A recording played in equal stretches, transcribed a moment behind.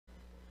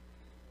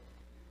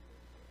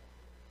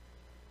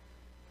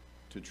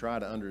to try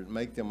to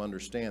make them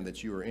understand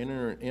that you are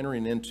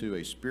entering into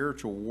a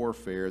spiritual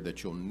warfare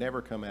that you'll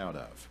never come out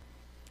of.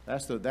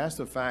 That's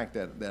the fact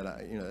that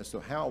that's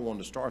how I wanted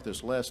to start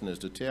this lesson, is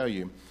to tell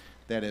you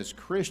that as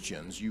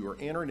Christians, you are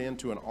entering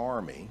into an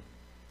army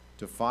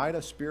to fight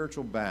a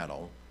spiritual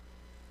battle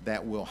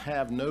that will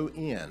have no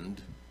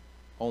end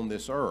on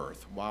this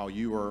earth while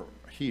you are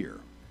here.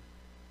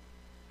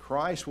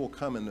 Christ will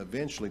come and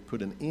eventually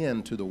put an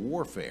end to the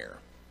warfare.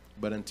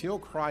 But until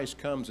Christ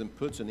comes and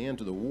puts an end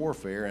to the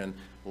warfare and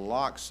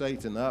locks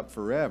Satan up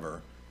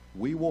forever,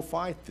 we will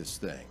fight this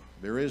thing.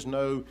 There is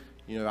no,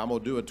 I'm going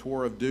to do a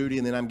tour of duty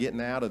and then I'm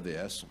getting out of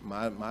this.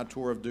 My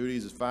tour of duty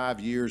is 5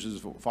 years,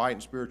 is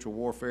fighting spiritual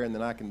warfare, and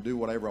then I can do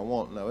whatever I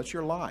want. No, it's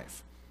your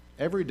life.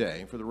 Every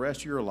day for the rest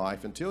of your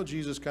life until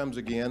Jesus comes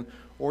again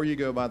or you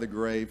go by the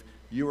grave,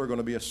 you are going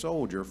to be a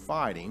soldier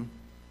fighting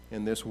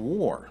in this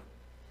war.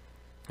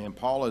 And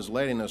Paul is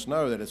letting us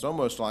know that it's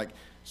almost like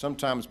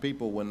sometimes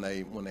people, when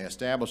they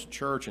establish a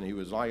church, and he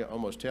was like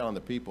almost telling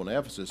the people in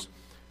Ephesus,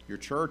 your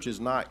church is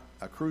not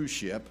a cruise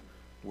ship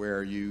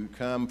where you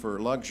come for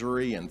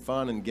luxury and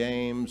fun and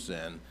games,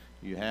 and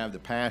you have the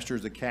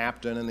pastor's the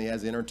captain and he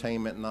has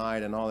entertainment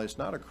night and all that. It's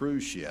not a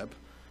cruise ship.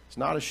 It's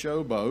not a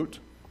showboat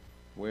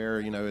where,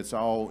 it's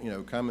all,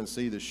 come and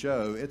see the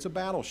show. It's a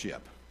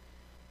battleship.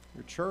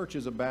 Your church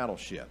is a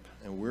battleship,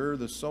 and we're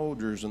the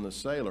soldiers and the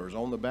sailors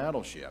on the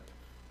battleship,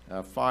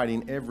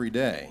 fighting every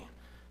day.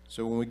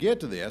 So when we get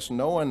to this,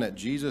 knowing that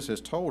Jesus has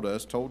told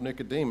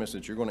Nicodemus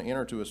that you're going to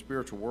enter into a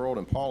spiritual world,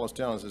 and Paul is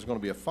telling us there's going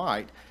to be a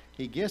fight,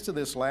 he gets to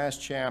this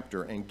last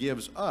chapter and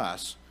gives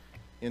us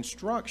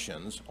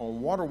instructions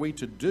on what are we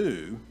to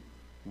do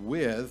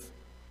with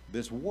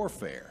this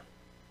warfare.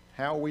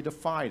 How are we to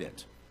fight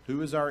it?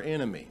 Who is our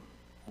enemy?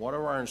 What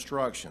are our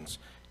instructions?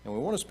 And we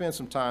want to spend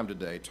some time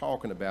today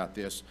talking about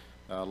this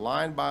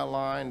line by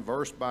line,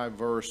 verse by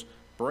verse,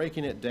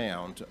 breaking it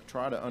down to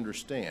try to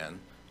understand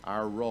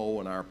our role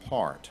and our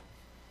part.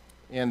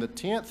 In the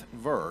 10th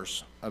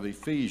verse of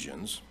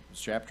Ephesians,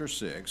 chapter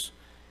 6,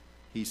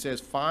 he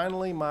says,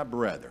 finally, my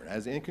brethren,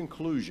 as in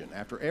conclusion,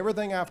 after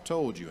everything I've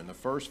told you in the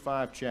first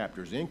 5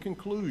 chapters, in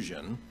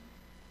conclusion,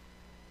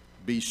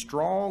 be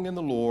strong in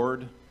the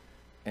Lord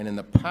and in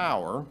the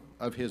power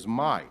of his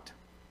might.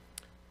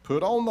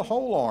 Put on the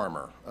whole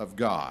armor of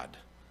God,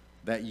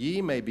 that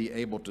ye may be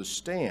able to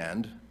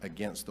stand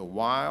against the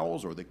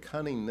wiles or the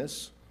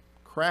cunningness,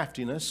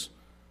 craftiness,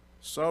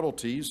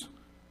 subtleties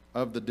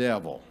of the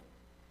devil.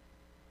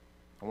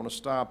 I want to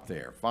stop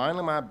there.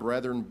 Finally, my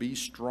brethren, be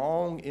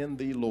strong in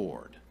the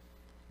Lord.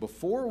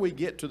 Before we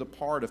get to the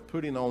part of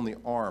putting on the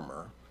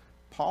armor,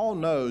 Paul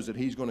knows that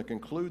he's going to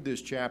conclude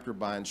this chapter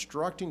by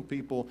instructing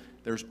people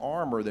there's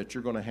armor that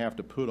you're going to have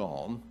to put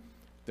on.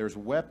 There's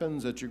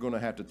weapons that you're going to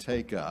have to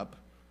take up.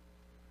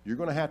 You're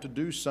going to have to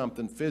do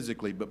something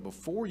physically, but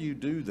before you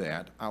do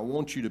that, I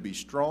want you to be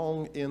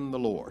strong in the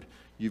Lord.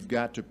 You've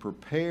got to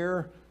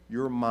prepare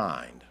your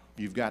mind.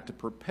 You've got to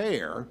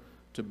prepare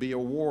to be a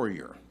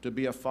warrior, to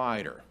be a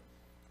fighter.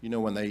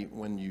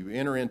 When you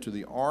enter into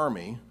the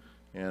army,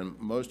 and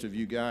most of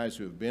you guys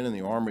who have been in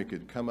the army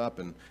could come up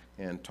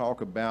and talk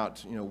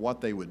about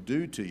what they would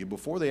do to you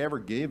before they ever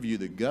give you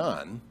the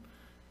gun,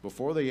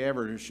 before they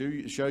ever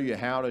show you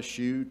how to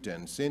shoot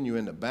and send you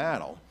into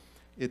battle.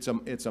 It's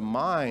a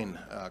mind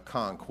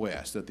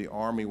conquest that the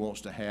army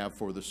wants to have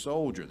for the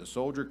soldier. The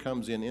soldier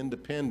comes in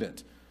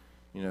independent,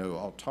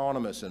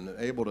 autonomous and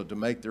able to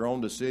make their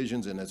own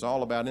decisions, and it's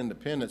all about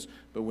independence.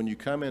 But when you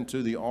come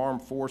into the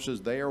armed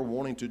forces, they are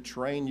wanting to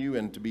train you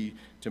and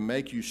to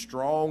make you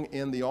strong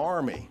in the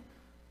army,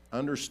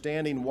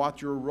 understanding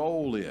what your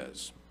role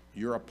is.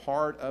 You're a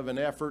part of an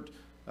effort,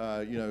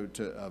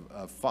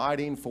 of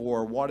fighting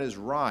for what is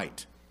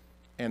right.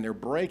 And they're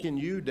breaking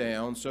you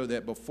down so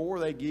that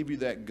before they give you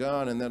that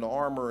gun and that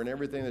armor and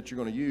everything that you're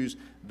going to use,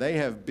 they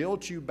have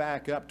built you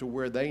back up to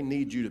where they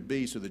need you to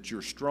be so that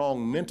you're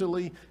strong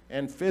mentally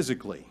and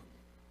physically.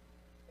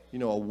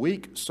 A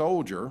weak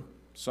soldier,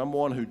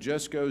 someone who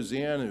just goes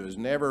in, who has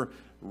never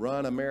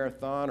run a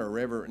marathon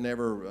or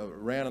never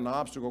ran an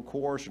obstacle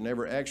course or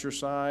never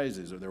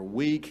exercised, or they're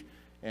weak,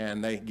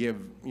 and they give,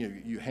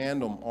 you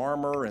hand them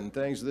armor and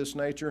things of this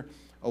nature.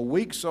 A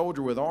weak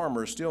soldier with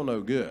armor is still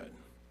no good.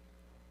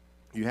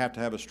 You have to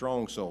have a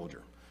strong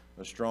soldier,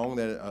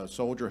 a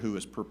soldier who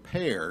is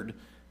prepared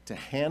to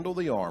handle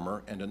the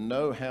armor and to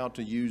know how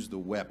to use the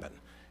weapon.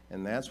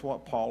 And that's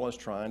what Paul is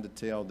trying to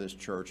tell this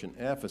church in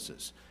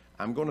Ephesus.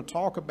 I'm going to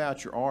talk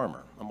about your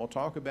armor. I'm going to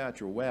talk about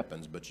your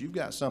weapons, but you've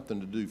got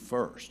something to do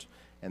first,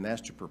 and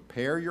that's to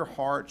prepare your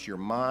hearts, your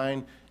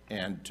mind,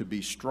 and to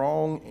be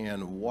strong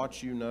in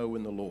what you know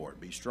in the Lord.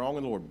 Be strong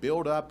in the Lord.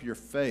 Build up your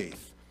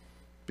faith.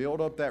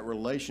 Build up that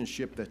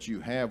relationship that you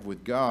have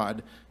with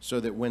God so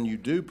that when you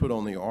do put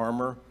on the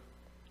armor,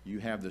 you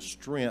have the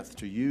strength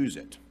to use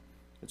it.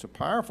 It's a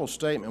powerful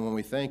statement when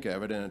we think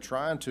of it, and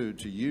trying to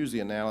use the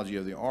analogy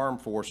of the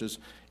armed forces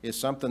is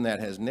something that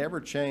has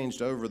never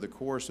changed over the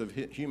course of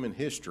human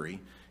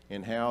history,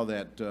 in how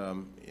that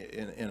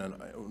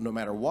no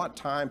matter what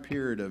time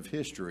period of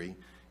history,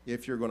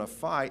 if you're going to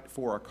fight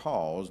for a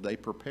cause, they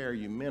prepare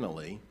you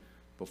mentally,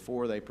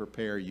 before they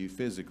prepare you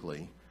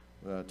physically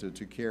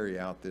to carry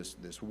out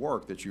this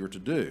work that you're to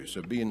do.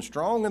 So being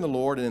strong in the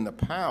Lord and in the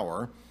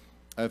power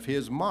of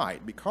his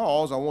might,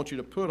 because I want you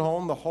to put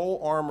on the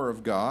whole armor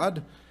of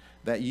God,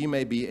 that ye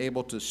may be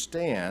able to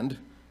stand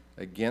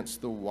against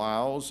the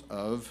wiles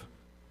of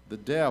the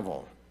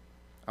devil.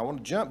 I want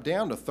to jump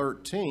down to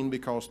 13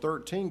 because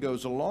 13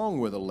 goes along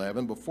with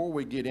 11. Before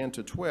we get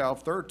into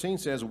 12, 13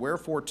 says,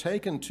 wherefore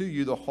take unto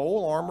you the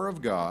whole armor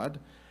of God,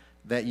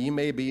 that ye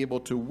may be able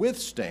to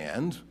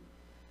withstand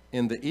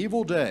in the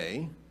evil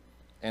day,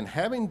 and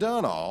having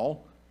done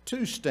all,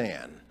 to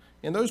stand.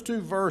 In those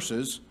two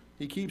verses,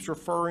 he keeps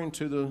referring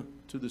to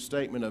the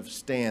statement of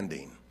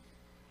standing,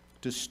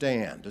 to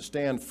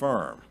stand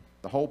firm.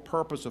 The whole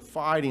purpose of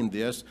fighting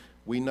this,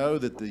 we know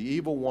that the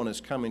evil one is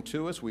coming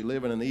to us. We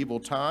live in an evil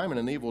time and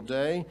an evil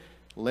day,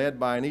 led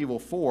by an evil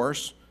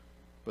force.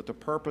 But the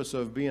purpose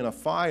of being a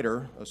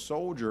fighter, a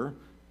soldier,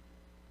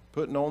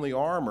 putting on the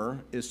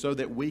armor, is so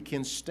that we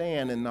can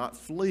stand and not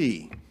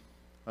flee.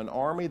 An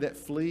army that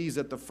flees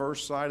at the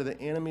first sight of the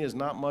enemy is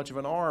not much of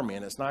an army,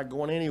 and it's not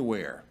going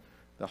anywhere.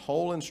 The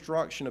whole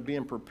instruction of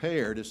being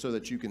prepared is so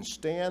that you can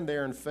stand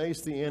there and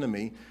face the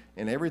enemy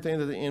and everything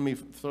that the enemy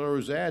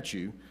throws at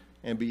you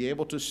and be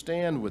able to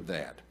stand with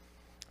that.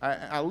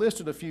 I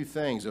listed a few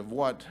things of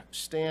what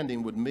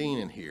standing would mean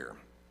in here.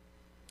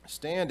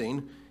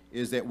 Standing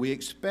is that we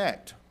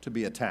expect to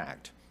be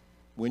attacked.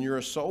 When you're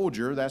a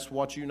soldier, that's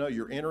what you know.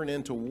 You're entering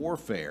into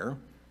warfare,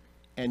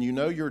 and you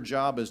know your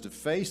job is to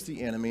face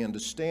the enemy and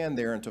to stand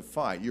there and to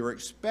fight. You're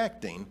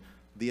expecting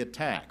the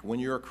attack. When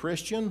you're a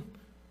Christian,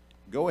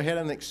 go ahead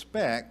and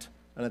expect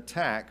an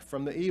attack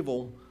from the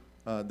evil,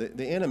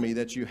 the enemy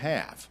that you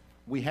have.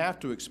 We have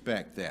to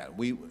expect that.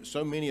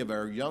 So many of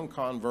our young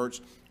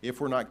converts,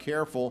 if we're not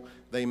careful,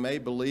 they may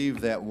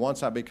believe that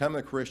once I become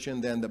a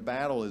Christian, then the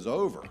battle is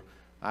over.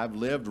 I've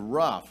lived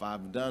rough.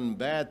 I've done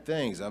bad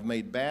things. I've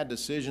made bad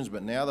decisions,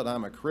 but now that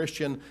I'm a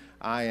Christian,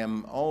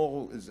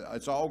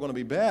 it's all going to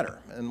be better.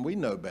 And we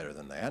know better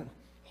than that.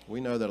 We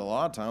know that a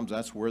lot of times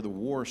that's where the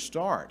war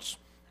starts.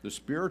 The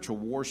spiritual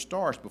war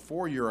starts.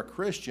 Before you're a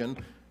Christian,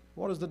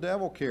 what does the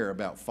devil care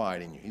about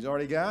fighting you? He's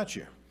already got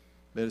you.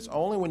 But it's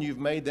only when you've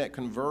made that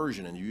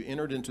conversion and you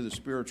entered into the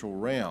spiritual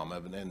realm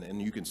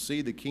and you can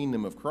see the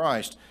kingdom of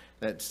Christ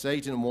that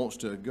Satan wants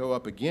to go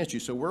up against you.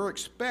 So we're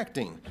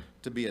expecting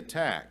to be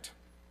attacked.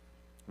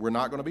 We're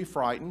not going to be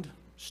frightened.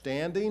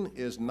 Standing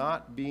is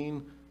not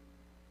being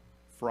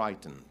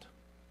frightened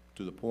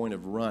to the point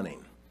of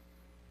running.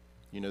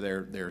 You know,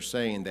 they're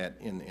saying that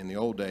in the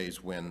old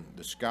days when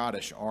the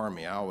Scottish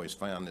army, I always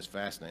found this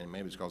fascinating,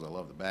 maybe it's because I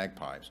love the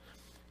bagpipes.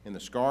 In the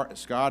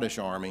Scottish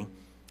army,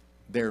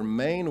 their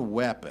main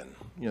weapon,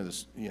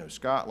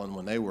 Scotland,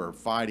 when they were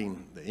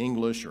fighting the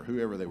English or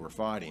whoever they were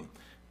fighting,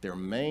 their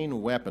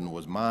main weapon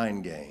was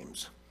mind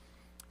games.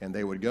 And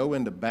they would go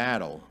into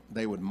battle.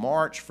 They would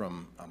march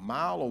from a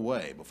mile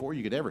away before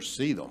you could ever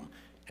see them,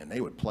 and they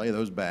would play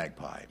those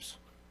bagpipes.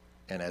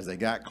 And as they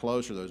got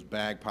closer, those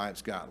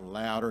bagpipes got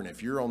louder. And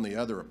if you're on the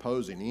other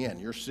opposing end,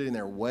 you're sitting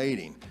there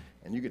waiting,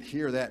 and you could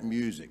hear that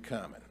music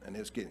coming. And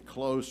it's getting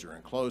closer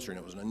and closer, and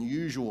it was an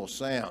unusual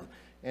sound.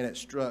 And it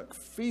struck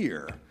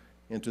fear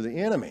into the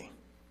enemy.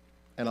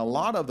 And a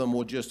lot of them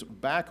would just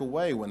back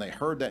away when they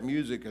heard that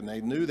music and they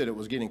knew that it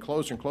was getting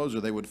closer and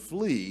closer. They would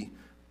flee,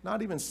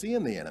 not even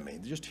seeing the enemy,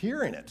 just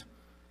hearing it.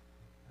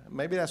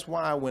 Maybe that's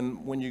why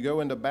when you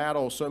go into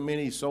battle, so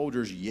many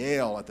soldiers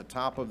yell at the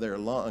top of their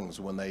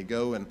lungs when they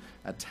go and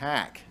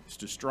attack. It's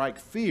to strike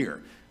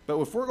fear. But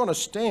if we're going to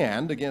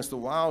stand against the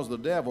wiles of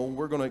the devil,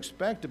 we're going to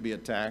expect to be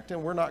attacked,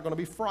 and we're not going to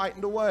be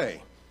frightened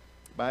away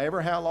by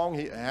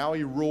how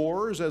he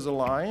roars as a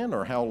lion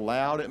or how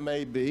loud it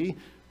may be.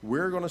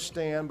 We're going to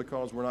stand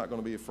because we're not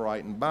going to be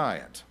frightened by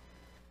it.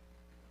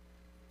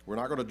 We're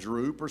not going to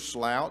droop or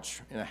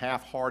slouch in a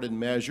half-hearted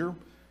measure.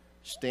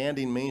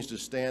 Standing means to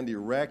stand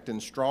erect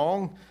and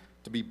strong,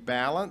 to be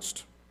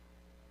balanced,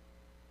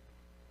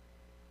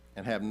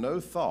 and have no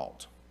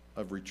thought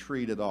of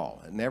retreat at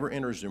all. It never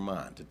enters your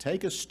mind. To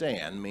take a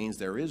stand means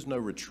there is no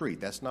retreat.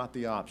 That's not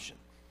the option.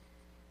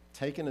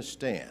 Taking a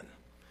stand.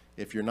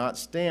 If you're not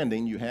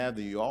standing,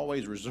 you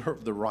always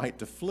reserve the right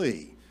to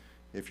flee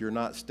if you're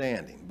not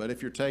standing. But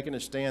if you're taking a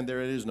stand, there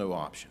is no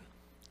option.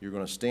 You're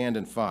going to stand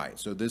and fight.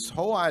 So this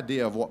whole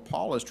idea of what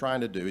Paul is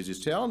trying to do is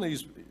he's telling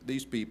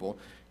these people,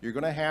 you're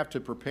going to have to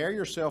prepare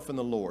yourself in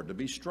the Lord to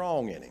be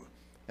strong in him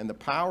and the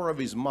power of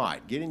his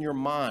might, getting your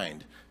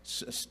mind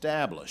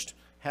established,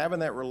 having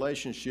that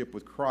relationship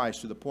with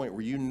Christ to the point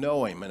where you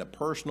know him in a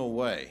personal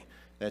way,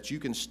 that you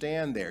can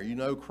stand there. You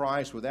know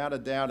Christ without a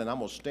doubt, and I'm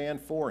going to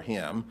stand for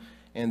him.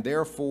 And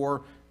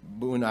therefore,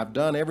 when I've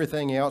done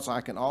everything else,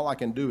 all I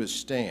can do is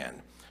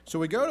stand. So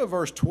we go to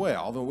verse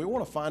 12, and we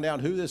want to find out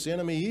who this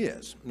enemy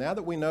is. Now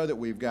that we know that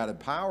we've got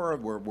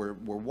we're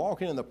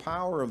walking in the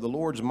power of the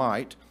Lord's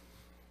might,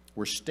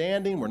 we're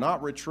standing, we're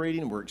not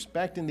retreating, we're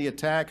expecting the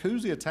attack.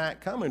 Who's the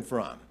attack coming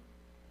from?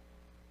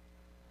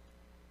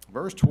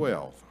 Verse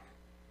 12,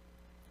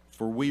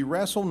 for we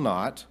wrestle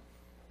not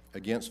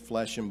against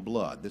flesh and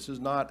blood. This is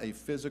not a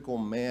physical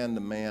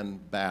man-to-man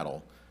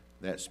battle.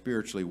 that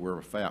spiritually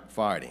we're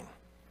fighting.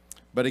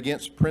 But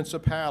against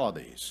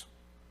principalities,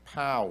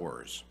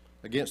 powers,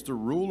 against the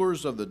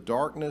rulers of the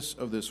darkness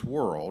of this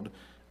world,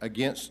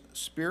 against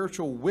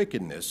spiritual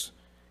wickedness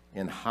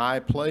in high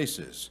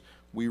places.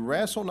 We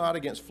wrestle not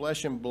against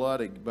flesh and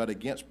blood, but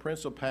against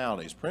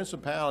principalities.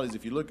 Principalities,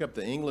 if you look up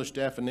the English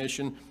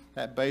definition,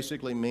 that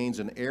basically means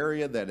an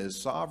area that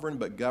is sovereign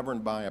but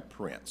governed by a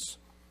prince.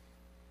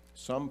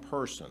 Some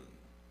person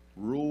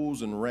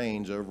rules and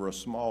reigns over a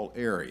small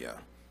area.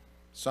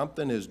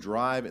 Something is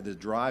the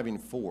driving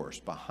force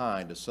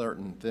behind a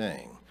certain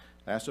thing.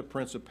 That's a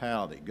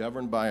principality,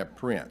 governed by a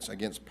prince,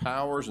 against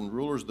powers and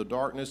rulers of the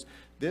darkness.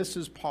 This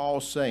is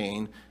Paul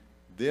saying,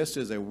 this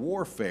is a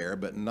warfare,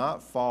 but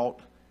not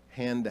fought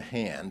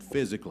hand-to-hand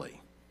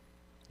physically.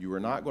 You are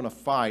not going to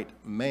fight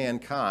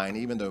mankind,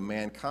 even though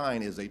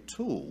mankind is a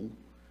tool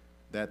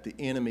that the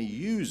enemy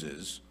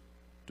uses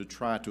to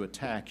try to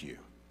attack you.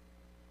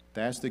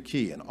 That's the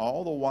key. And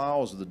all the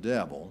wiles of the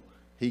devil,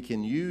 he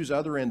can use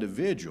other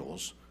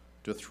individuals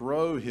to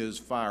throw his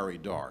fiery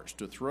darts,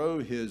 to throw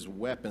his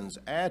weapons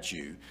at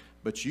you,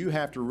 but you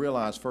have to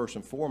realize first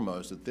and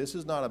foremost that this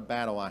is not a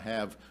battle I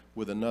have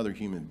with another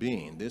human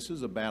being. This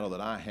is a battle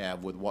that I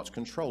have with what's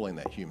controlling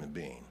that human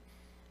being.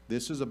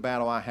 This is a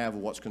battle I have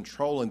with what's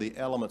controlling the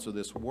elements of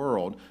this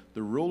world,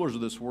 the rulers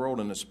of this world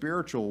and the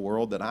spiritual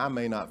world that I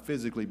may not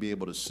physically be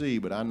able to see,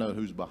 but I know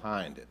who's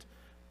behind it.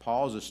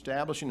 Paul's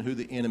establishing who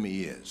the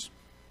enemy is.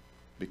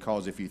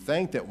 Because if you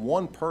think that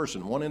one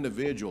person, one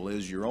individual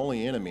is your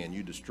only enemy and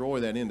you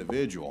destroy that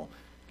individual,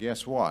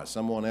 guess what?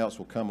 Someone else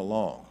will come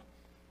along.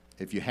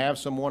 If you have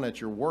someone at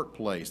your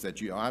workplace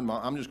that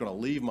I'm just going to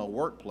leave my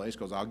workplace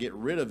because I'll get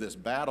rid of this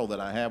battle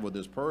that I have with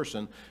this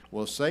person,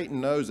 well,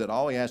 Satan knows that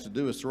all he has to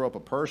do is throw up a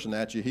person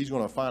at you. He's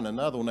going to find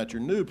another one at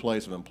your new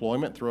place of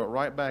employment, throw it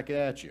right back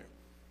at you.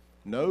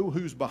 Know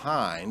who's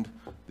behind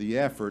the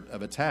effort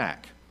of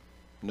attack.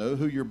 Know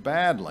who you're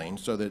battling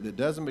so that it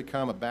doesn't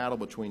become a battle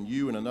between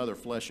you and another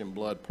flesh and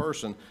blood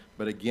person,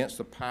 but against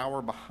the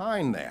power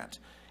behind that.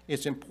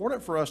 It's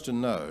important for us to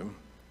know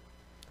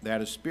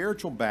that a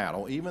spiritual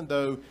battle, even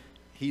though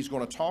he's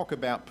going to talk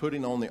about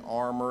putting on the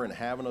armor and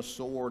having a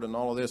sword and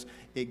all of this,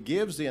 it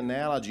gives the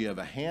analogy of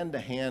a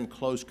hand-to-hand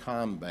close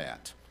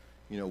combat,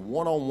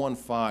 one-on-one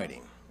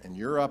fighting, and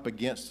you're up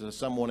against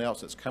someone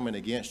else that's coming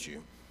against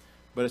you.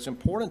 But it's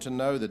important to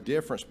know the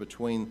difference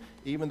between,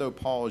 even though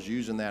Paul is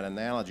using that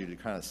analogy to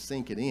kind of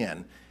sink it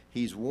in,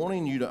 he's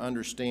wanting you to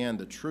understand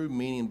the true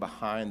meaning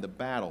behind the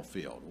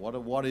battlefield.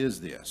 What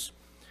is this?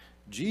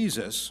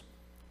 Jesus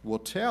will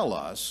tell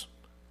us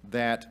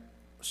that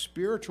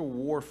spiritual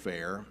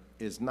warfare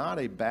is not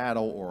a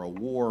battle or a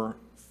war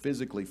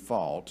physically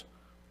fought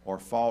or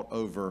fought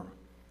over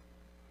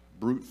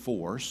brute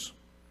force.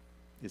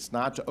 It's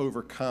not to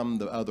overcome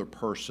the other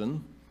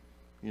person.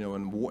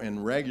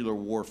 In regular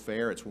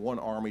warfare, it's one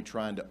army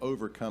trying to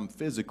overcome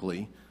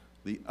physically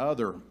the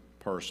other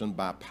person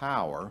by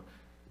power.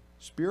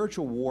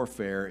 Spiritual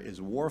warfare is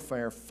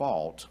warfare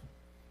fought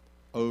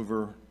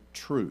over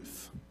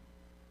truth.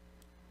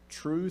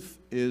 Truth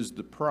is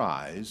the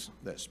prize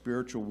that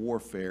spiritual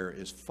warfare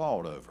is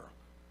fought over,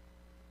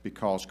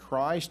 because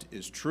Christ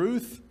is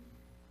truth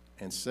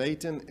and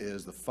Satan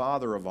is the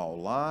father of all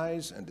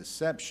lies and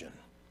deception.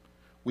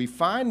 We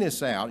find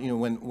this out,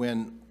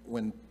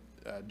 when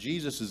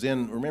Jesus is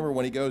remember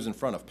when he goes in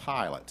front of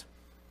Pilate,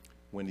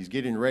 when he's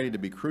getting ready to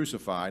be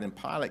crucified, and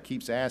Pilate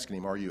keeps asking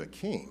him, "Are you a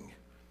king?"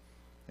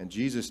 And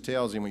Jesus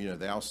tells him,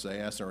 "Thou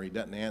sayest," or he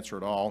doesn't answer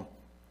at all.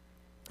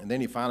 And then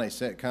he finally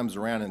comes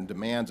around and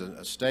demands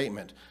a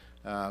statement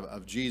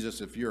of Jesus,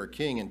 "If you're a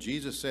king." And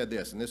Jesus said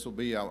this, and this will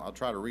be, I'll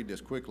try to read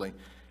this quickly.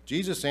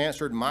 Jesus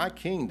answered, "My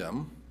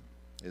kingdom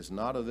is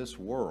not of this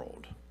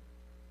world.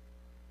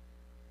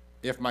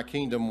 If my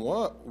kingdom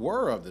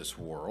were of this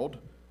world,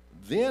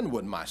 then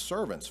would my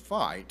servants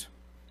fight,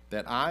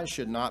 that I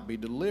should not be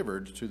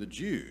delivered to the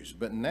Jews.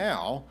 But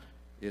now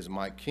is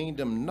my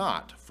kingdom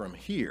not from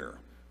here."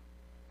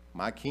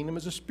 My kingdom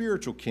is a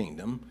spiritual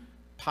kingdom.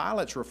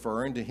 Pilate's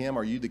referring to him,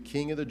 are you the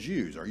king of the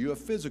Jews? Are you a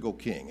physical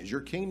king? Is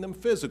your kingdom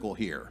physical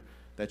here,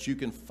 that you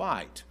can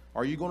fight?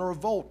 Are you going to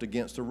revolt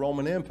against the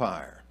Roman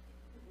Empire?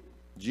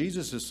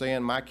 Jesus is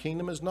saying, my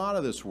kingdom is not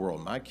of this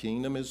world. My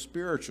kingdom is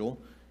spiritual.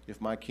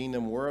 If my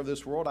kingdom were of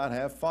this world, I'd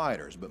have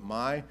fighters, but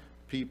my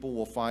people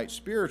will fight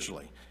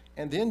spiritually.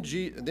 And then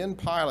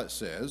Pilate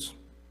says,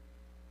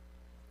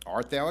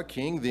 "Art thou a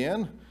king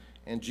then?"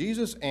 And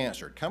Jesus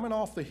answered, coming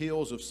off the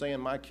heels of saying,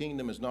 my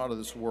kingdom is not of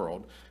this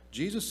world,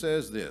 Jesus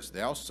says this,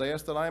 "Thou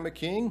sayest that I am a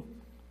king?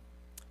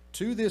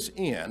 To this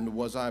end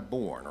was I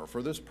born," or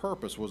for this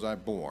purpose was I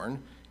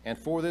born, "and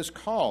for this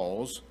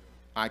cause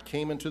I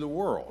came into the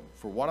world."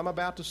 For what I'm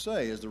about to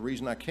say is the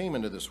reason I came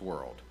into this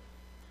world,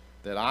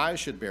 that I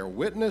should bear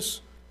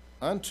witness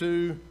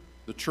unto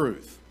the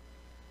truth.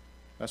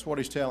 That's what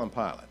he's telling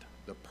Pilate.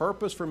 The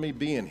purpose for me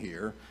being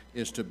here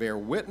is to bear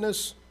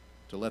witness,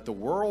 to let the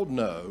world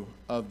know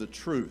of the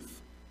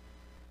truth.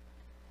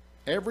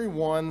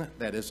 Everyone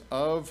that is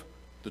of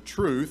the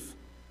truth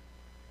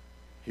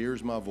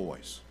hears my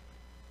voice.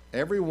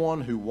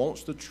 Everyone who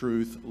wants the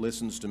truth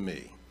listens to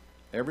me.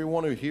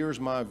 Everyone who hears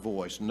my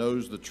voice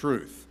knows the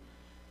truth.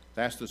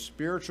 That's the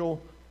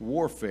spiritual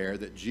warfare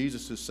that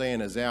Jesus is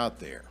saying is out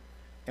there.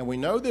 And we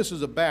know this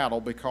is a battle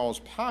because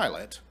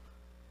Pilate,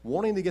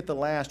 wanting to get the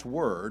last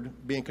word,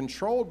 being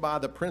controlled by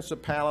the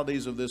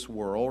principalities of this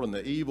world and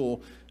the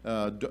evil,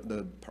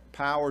 the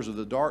powers of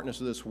the darkness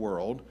of this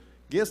world,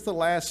 gets the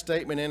last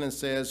statement in and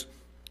says,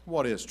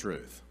 what is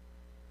truth?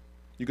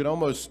 You could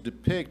almost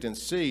depict and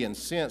see and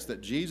sense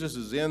that Jesus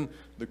is in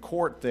the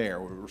court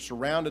there. We're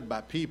surrounded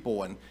by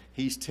people, and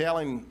he's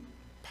telling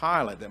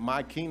Pilate that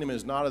my kingdom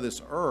is not of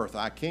this earth.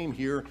 I came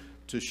here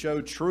to show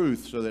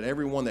truth so that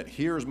everyone that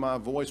hears my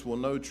voice will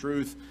know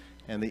truth.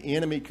 And the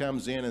enemy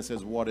comes in and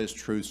says, what is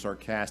truth?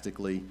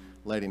 Sarcastically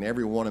letting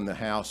everyone in the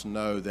house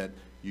know that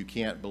you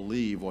can't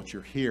believe what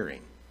you're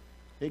hearing.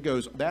 It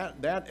goes,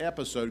 that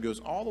episode goes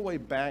all the way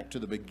back to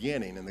the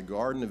beginning in the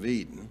Garden of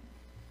Eden,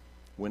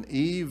 when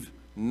Eve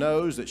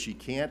knows that she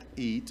can't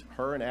eat,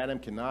 her and Adam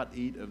cannot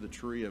eat of the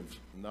tree of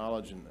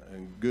knowledge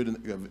and good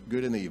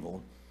and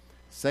evil.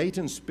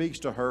 Satan speaks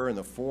to her in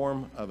the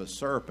form of a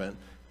serpent.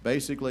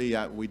 Basically,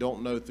 we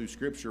don't know through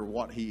Scripture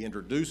what he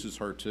introduces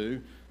her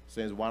to.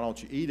 Says, why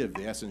don't you eat of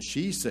this? And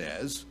she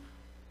says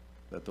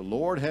that the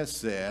Lord has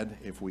said,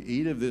 if we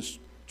eat of this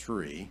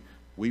tree,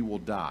 we will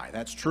die.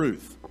 That's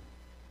truth.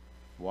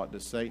 What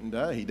does Satan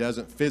do? He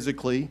doesn't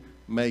physically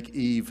make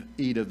Eve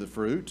eat of the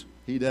fruit.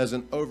 He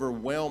doesn't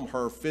overwhelm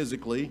her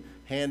physically,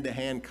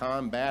 hand-to-hand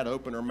combat,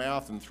 open her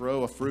mouth and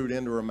throw a fruit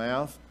into her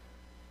mouth.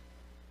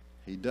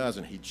 He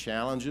doesn't. He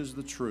challenges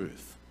the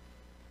truth.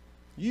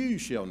 You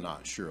shall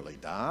not surely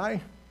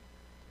die.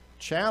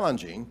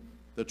 Challenging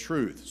the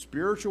truth.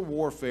 Spiritual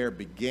warfare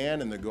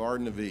began in the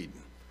Garden of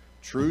Eden.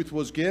 Truth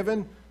was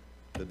given.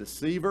 The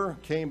deceiver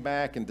came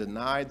back and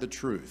denied the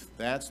truth.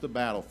 That's the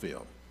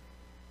battlefield.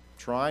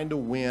 Trying to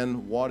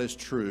win what is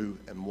true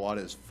and what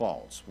is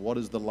false. What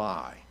is the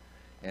lie?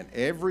 And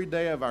every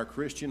day of our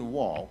Christian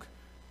walk,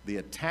 the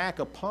attack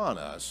upon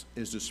us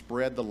is to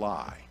spread the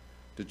lie,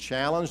 to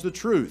challenge the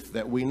truth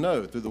that we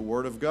know through the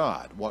Word of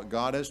God, what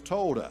God has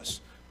told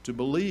us to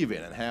believe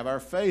in and have our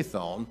faith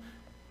on.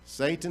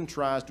 Satan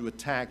tries to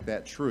attack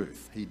that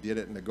truth. He did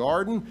it in the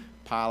garden.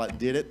 Pilate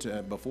did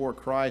it before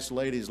Christ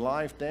laid his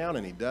life down,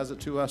 and he does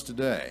it to us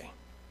today.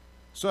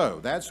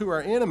 So that's who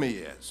our enemy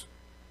is.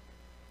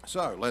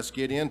 So let's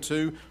get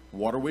into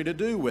what are we to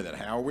do with it?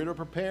 How are we to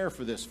prepare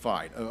for this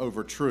fight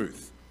over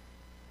truth?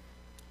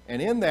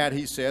 And in that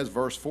he says,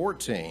 verse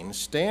 14,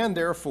 stand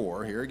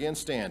therefore, here again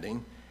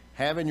standing,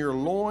 having your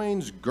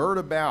loins girt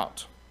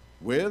about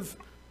with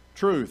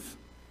truth.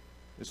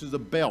 This is a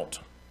belt.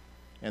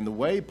 And the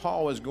way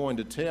Paul is going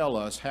to tell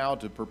us how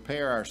to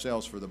prepare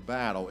ourselves for the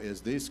battle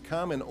is these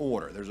come in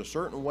order. There's a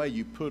certain way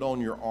you put on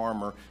your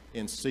armor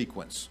in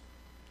sequence.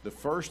 The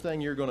first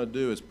thing you're going to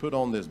do is put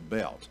on this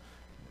belt.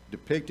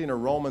 Depicting a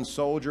Roman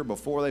soldier,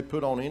 before they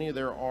put on any of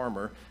their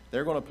armor,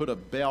 they're going to put a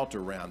belt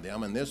around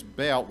them. And this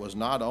belt was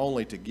not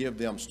only to give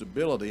them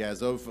stability,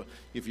 as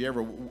if you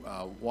ever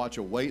watch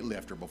a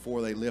weightlifter,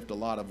 before they lift a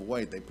lot of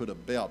weight, they put a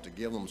belt to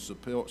give them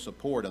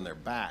support in their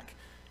back.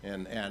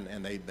 And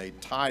they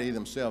tie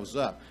themselves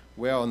up.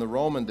 Well, in the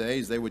Roman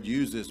days, they would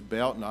use this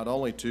belt not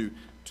only to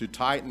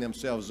tighten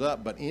themselves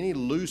up, but any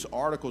loose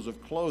articles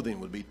of clothing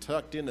would be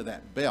tucked into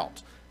that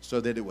belt so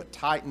that it would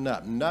tighten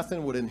up.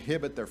 Nothing would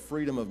inhibit their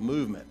freedom of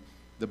movement.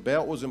 The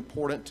belt was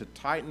important to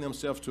tighten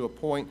themselves to a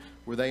point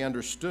where they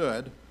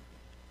understood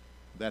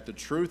that the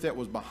truth that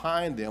was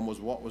behind them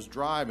was what was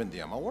driving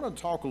them. I want to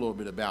talk a little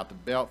bit about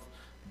the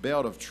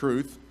belt of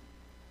truth,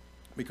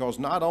 because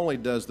not only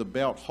does the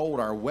belt hold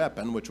our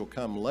weapon, which will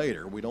come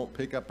later, we don't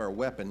pick up our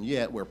weapon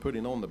yet, we're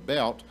putting on the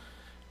belt,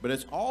 but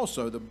it's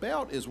also, the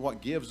belt is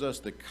what gives us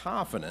the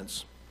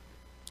confidence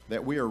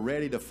that we are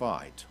ready to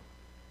fight.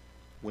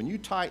 When you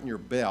tighten your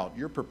belt,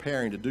 you're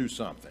preparing to do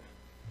something.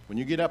 When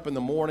you get up in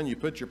the morning, you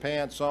put your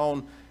pants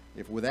on.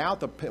 If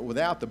without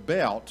the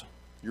belt,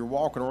 you're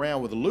walking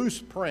around with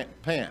loose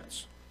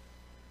pants.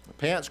 The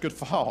pants could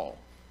fall.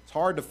 It's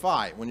hard to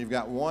fight when you've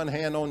got one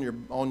hand on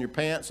your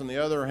pants and the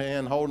other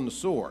hand holding the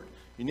sword.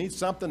 You need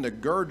something to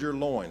gird your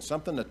loins,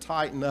 something to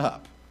tighten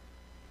up.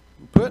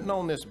 Putting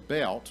on this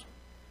belt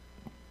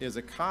is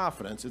a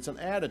confidence. It's an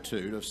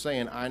attitude of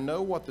saying, I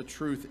know what the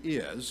truth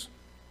is,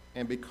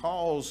 and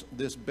because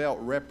this belt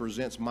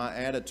represents my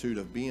attitude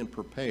of being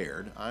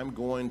prepared, I'm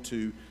going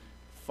to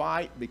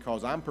fight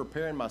because I'm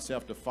preparing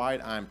myself to fight.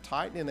 I'm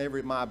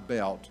tightening my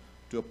belt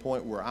to a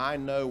point where I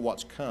know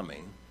what's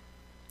coming,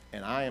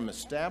 and I am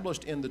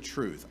established in the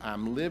truth.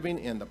 I'm living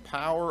in the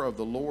power of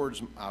the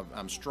Lord's,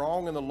 I'm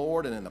strong in the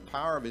Lord and in the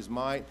power of his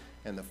might,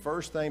 and the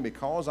first thing,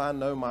 because I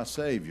know my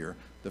Savior,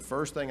 the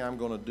first thing I'm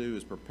going to do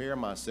is prepare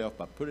myself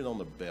by putting on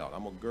the belt.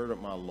 I'm going to gird up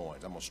my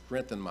loins. I'm going to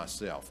strengthen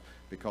myself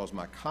because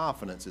my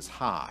confidence is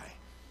high,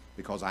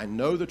 because I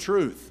know the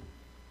truth.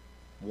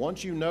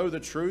 Once you know the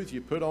truth,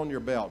 you put on your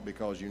belt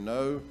because you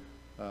know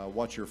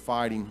what you're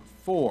fighting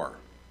for.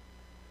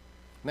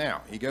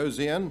 Now, he goes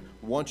in,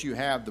 once you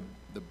have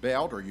the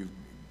belt, or you've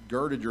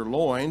girded your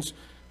loins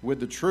with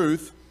the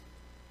truth,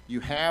 you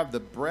have the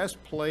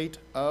breastplate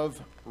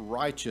of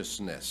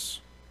righteousness.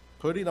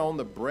 Putting on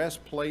the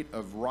breastplate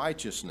of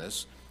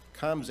righteousness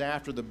comes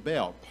after the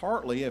belt,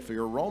 partly, if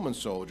you're a Roman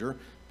soldier,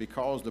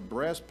 because the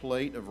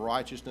breastplate of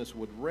righteousness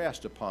would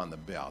rest upon the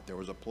belt. There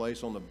was a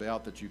place on the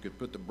belt that you could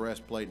put the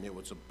breastplate and it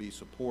would be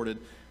supported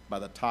by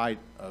the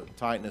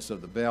tightness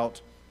of the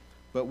belt.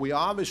 But we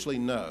obviously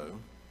know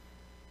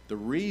the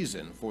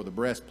reason for the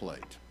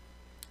breastplate.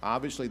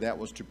 Obviously, that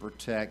was to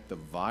protect the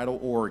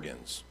vital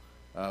organs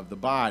of the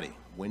body.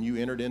 When you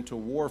entered into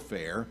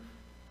warfare,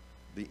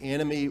 the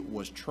enemy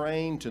was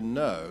trained to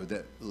know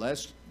that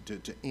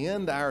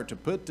to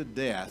put to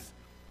death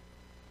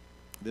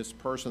this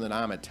person that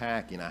I'm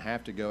attacking, I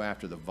have to go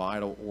after the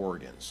vital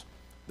organs.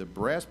 The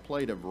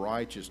breastplate of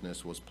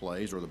righteousness was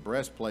placed, or the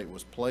breastplate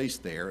was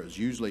placed there. It was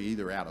usually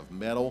either out of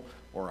metal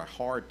or a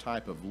hard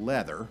type of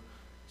leather,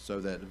 so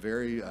that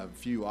very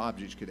few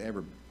objects could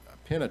ever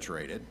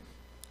penetrate it.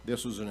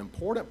 This was an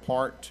important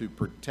part to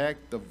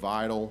protect the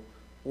vital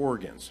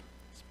organs.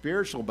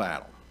 Spiritual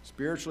battle,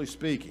 spiritually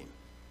speaking,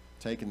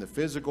 taking the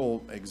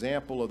physical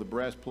example of the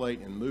breastplate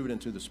and moving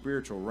into the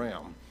spiritual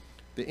realm.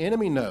 The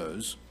enemy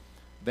knows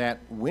that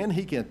when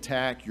he can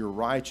attack your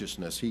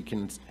righteousness,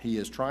 he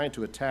is trying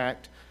to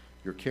attack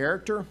your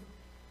character,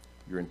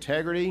 your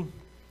integrity,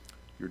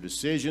 your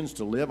decisions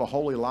to live a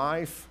holy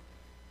life.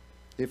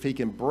 If he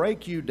can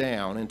break you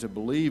down into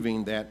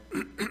believing that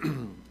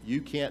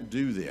you can't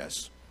do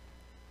this,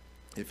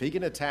 if he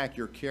can attack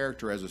your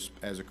character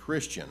as a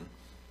Christian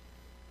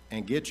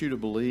and get you to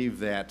believe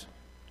that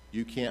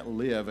you can't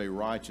live a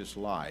righteous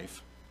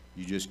life,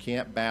 you just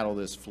can't battle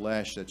this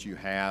flesh that you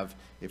have,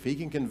 if he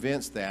can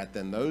convince that,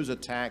 then those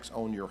attacks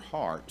on your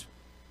heart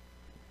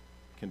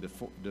can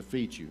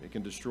defeat you. It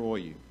can destroy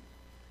you.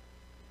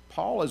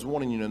 Paul is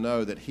wanting you to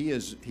know that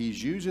he's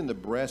using the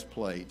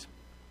breastplate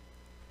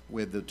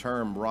with the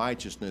term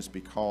righteousness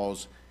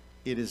because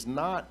it is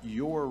not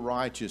your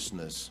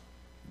righteousness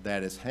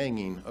that is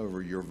hanging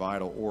over your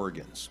vital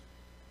organs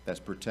that's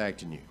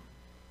protecting you.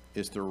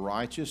 It's the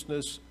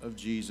righteousness of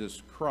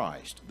Jesus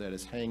Christ that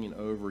is hanging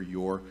over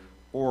your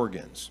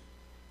organs.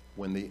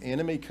 When the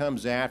enemy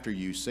comes after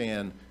you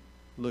saying,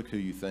 look who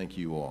you think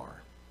you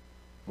are.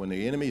 When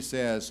the enemy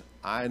says,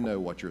 I know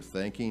what you're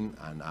thinking,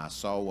 and I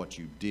saw what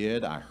you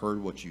did, I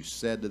heard what you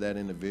said to that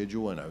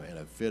individual in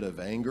a fit of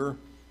anger,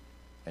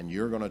 and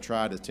you're going to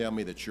try to tell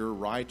me that you're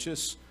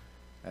righteous,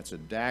 that's a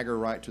dagger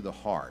right to the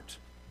heart,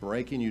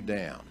 breaking you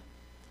down.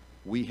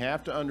 We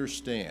have to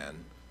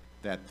understand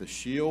that the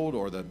shield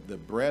or the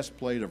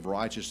breastplate of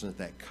righteousness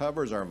that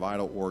covers our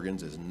vital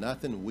organs is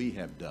nothing we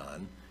have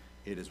done.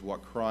 It is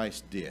what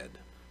Christ did.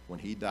 When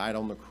he died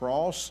on the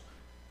cross,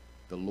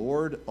 the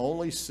Lord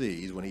only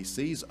sees, when he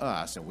sees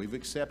us, and we've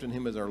accepted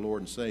him as our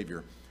Lord and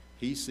Savior,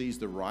 he sees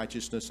the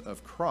righteousness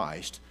of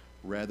Christ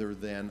rather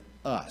than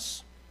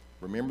us.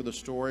 Remember the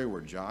story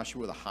where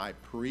Joshua, the high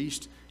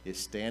priest, is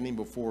standing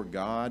before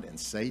God, and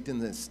Satan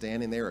is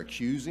standing there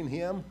accusing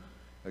him,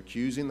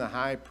 accusing the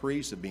high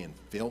priest of being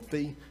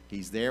filthy.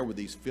 He's there with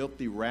these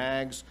filthy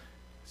rags.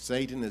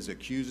 Satan is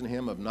accusing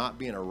him of not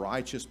being a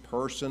righteous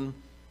person.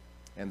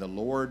 And the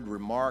Lord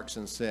remarks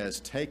and says,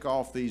 take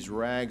off these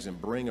rags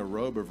and bring a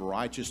robe of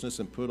righteousness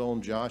and put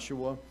on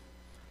Joshua.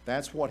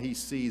 That's what he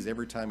sees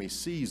every time he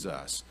sees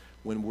us.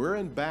 When we're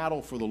in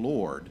battle for the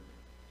Lord,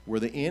 where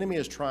the enemy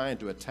is trying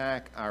to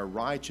attack our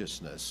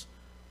righteousness,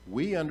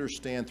 we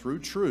understand through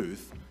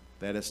truth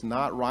that it's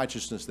not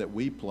righteousness that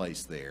we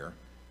place there.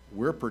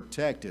 We're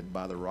protected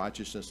by the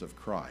righteousness of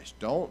Christ.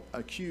 Don't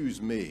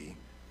accuse me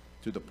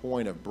to the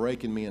point of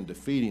breaking me and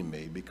defeating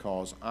me,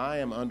 because I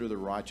am under the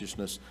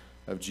righteousness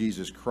of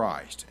Jesus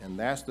Christ. And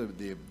that's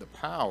the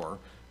power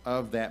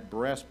of that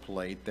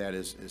breastplate that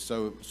is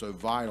so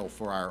vital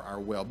for our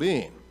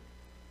well-being.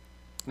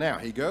 Now,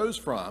 he goes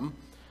from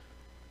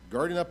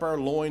girding up our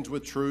loins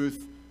with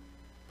truth,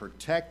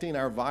 protecting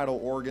our vital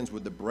organs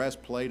with the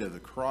breastplate of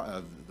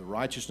the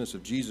righteousness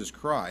of Jesus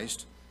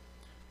Christ,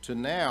 to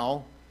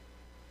now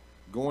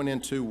going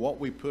into what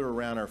we put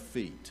around our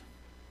feet.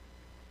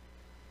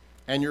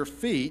 And your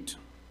feet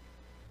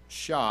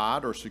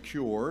shod or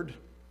secured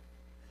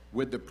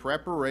with the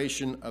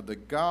preparation of the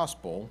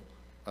gospel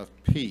of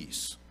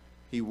peace.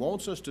 He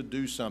wants us to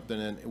do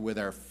something with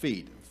our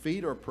feet.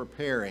 Feet are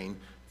preparing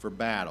for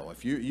battle.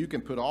 If you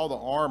can put all the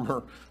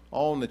armor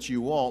on that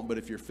you want, but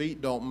if your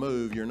feet don't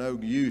move, you're no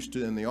use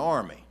in the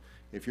army.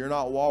 If you're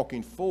not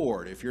walking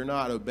forward, if you're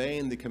not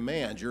obeying the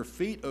commands, your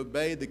feet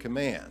obey the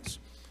commands.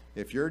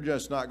 If you're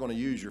just not going to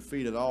use your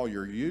feet at all,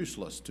 you're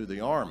useless to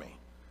the army.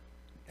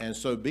 And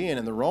so being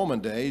in the Roman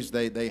days,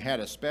 they had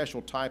a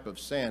special type of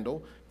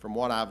sandal. From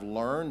what I've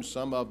learned,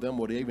 some of them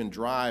would even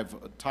drive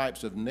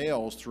types of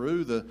nails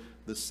through the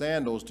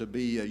sandals to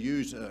be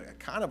used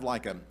kind of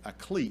like a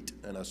cleat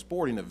in a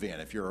sporting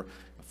event. If you're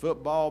a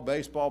football,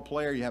 baseball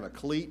player, you have a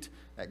cleat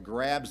that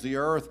grabs the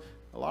earth.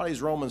 A lot of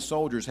these Roman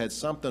soldiers had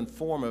something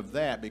form of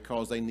that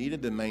because they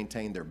needed to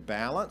maintain their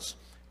balance.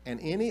 And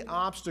any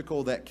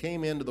obstacle that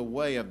came into the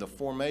way of the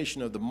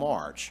formation of the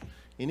march,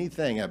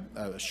 anything,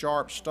 a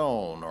sharp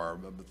stone or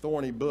a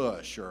thorny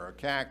bush or a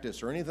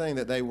cactus or anything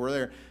that they were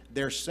there,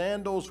 their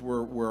sandals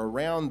were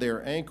around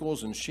their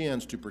ankles and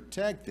shins to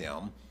protect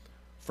them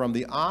from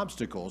the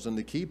obstacles and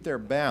to keep their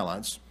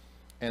balance,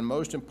 and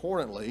most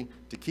importantly,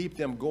 to keep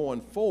them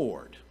going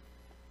forward.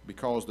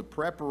 Because the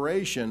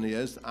preparation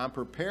is, I'm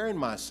preparing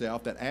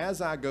myself that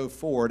as I go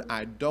forward,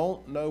 I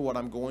don't know what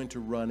I'm going to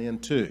run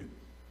into.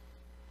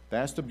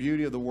 That's the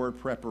beauty of the word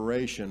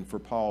preparation for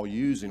Paul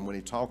using when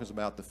he talks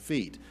about the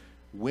feet.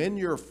 When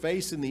you're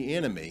facing the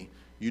enemy,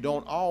 you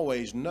don't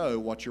always know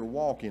what you're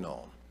walking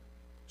on.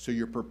 So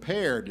you're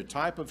prepared. The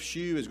type of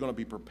shoe is going to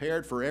be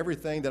prepared for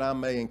everything that I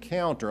may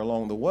encounter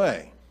along the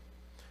way.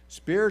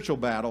 Spiritual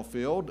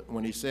battlefield,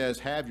 when he says,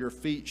 have your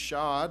feet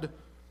shod,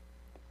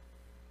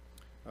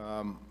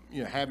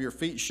 have your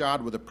feet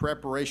shod with the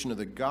preparation of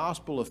the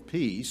gospel of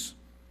peace,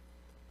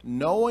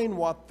 knowing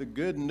what the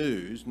good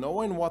news,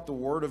 knowing what the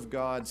Word of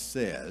God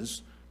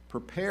says,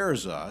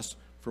 prepares us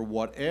for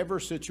whatever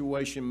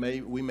situation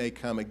we may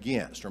come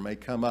against or may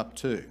come up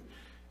to.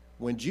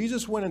 When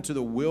Jesus went into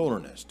the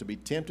wilderness to be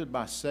tempted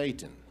by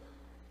Satan,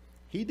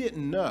 he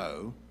didn't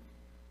know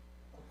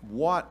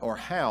what or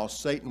how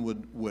Satan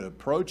would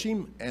approach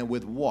him and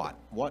with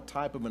what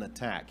type of an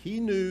attack. He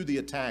knew the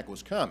attack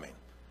was coming.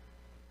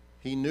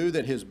 He knew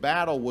that his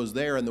battle was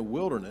there in the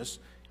wilderness,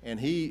 and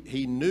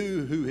he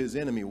knew who his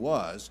enemy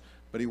was,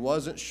 but he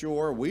wasn't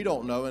sure. We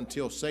don't know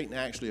until Satan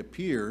actually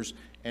appears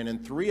and in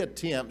 3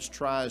 attempts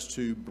tries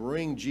to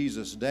bring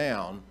Jesus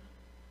down,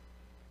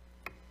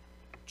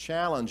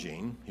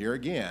 challenging, here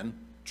again,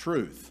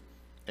 truth.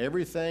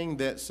 Everything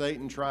that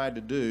Satan tried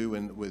to do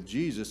with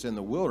Jesus in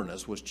the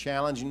wilderness was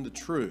challenging the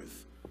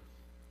truth.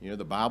 You know,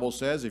 the Bible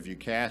says if you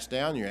cast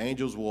down, your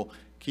angels will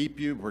keep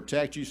you,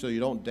 protect you so you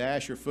don't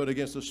dash your foot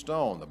against a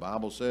stone. The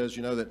Bible says,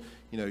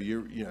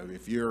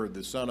 if you're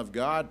the Son of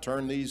God,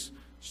 turn these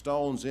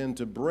stones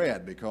into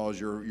bread because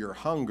you're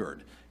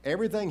hungered.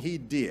 Everything he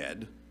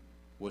did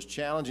was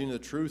challenging the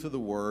truth of the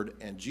word,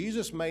 and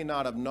Jesus may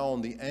not have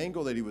known the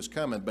angle that he was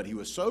coming, but he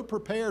was so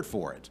prepared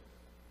for it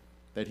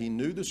that he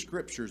knew the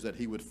scriptures that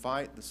he would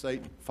fight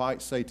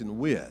Satan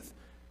with.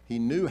 He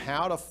knew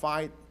how to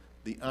fight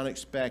the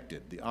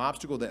unexpected, the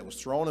obstacle that was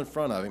thrown in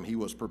front of him. He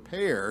was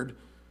prepared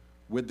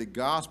with the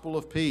gospel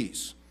of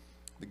peace.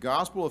 The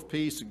gospel of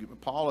peace,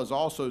 Paul is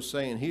also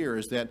saying here,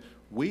 is that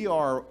we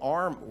are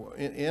armed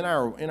in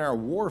our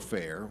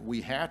warfare.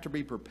 We have to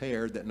be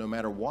prepared that no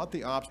matter what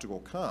the obstacle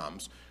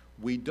comes,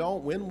 we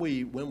don't, when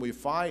we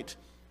fight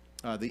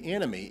the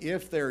enemy,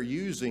 if they're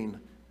using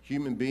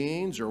human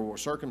beings or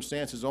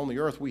circumstances on the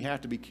earth, we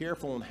have to be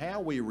careful on how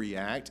we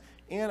react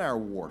in our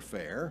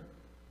warfare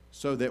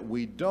so that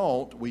we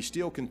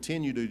still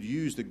continue to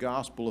use the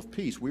gospel of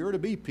peace. We are to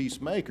be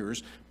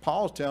peacemakers.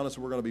 Paul's telling us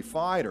we're going to be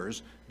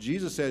fighters.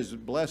 Jesus says,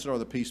 blessed are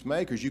the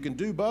peacemakers. You can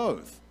do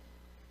both.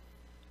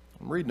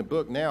 I'm reading a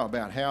book now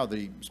about how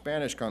the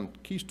Spanish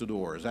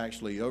conquistadors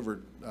actually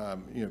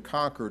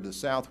conquered the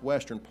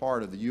southwestern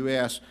part of the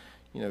U.S.,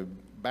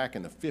 back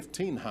in the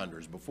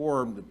 1500s.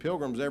 Before the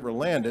Pilgrims ever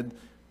landed,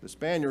 the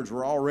Spaniards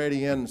were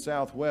already in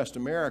Southwest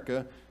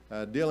America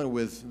dealing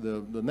with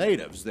the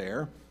natives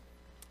there.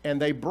 And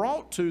they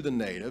brought to the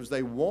natives,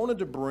 they wanted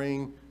to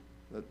bring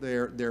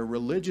their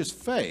religious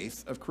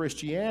faith of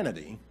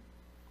Christianity.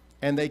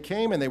 And they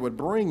came and they would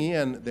bring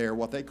in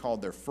what they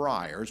called their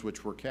friars,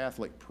 which were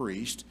Catholic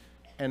priests,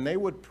 and they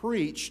would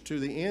preach to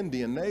the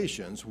Indian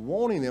nations,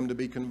 wanting them to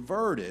be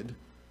converted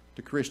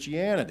to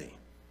Christianity.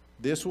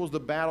 This was the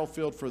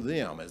battlefield for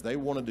them as they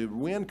wanted to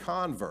win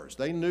converts.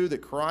 They knew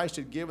that Christ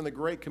had given the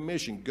Great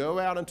Commission, go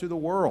out into the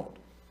world,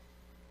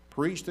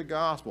 preach the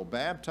gospel,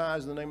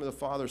 baptize in the name of the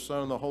Father,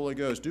 Son, and the Holy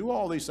Ghost, do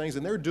all these things,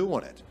 and they're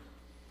doing it.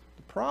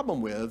 The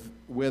problem with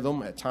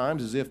them at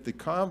times is if the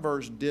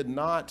converts did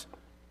not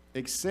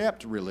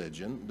accept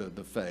religion,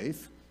 the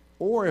faith,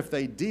 or if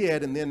they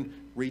did and then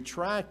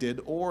retracted,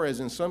 or as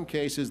in some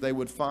cases they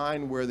would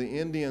find where the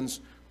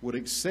Indians would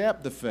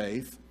accept the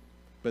faith,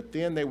 but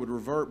then they would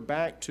revert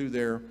back to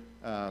their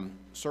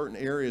certain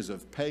areas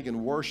of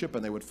pagan worship,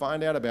 and they would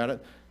find out about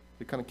it,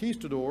 the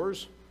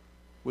conquistadors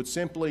would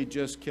simply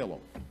just kill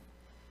them.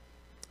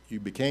 You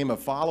became a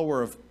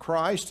follower of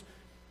Christ,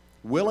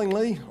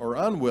 willingly or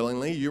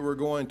unwillingly, you were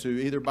going to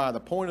either by the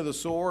point of the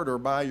sword or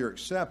by your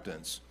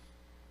acceptance.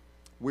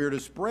 We're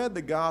to spread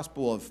the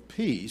gospel of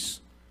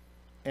peace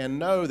and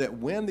know that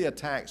when the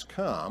attacks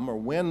come or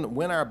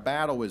when our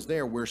battle is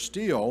there,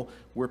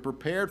 we're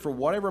prepared for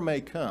whatever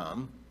may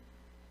come,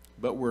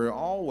 but we're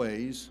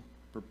always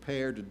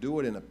prepared to do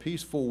it in a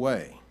peaceful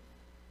way.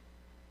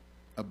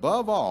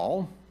 Above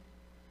all,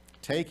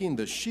 taking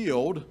the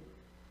shield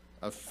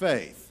of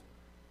faith,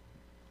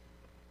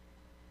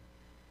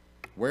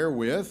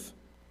 wherewith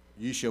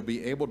ye shall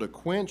be able to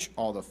quench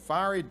all the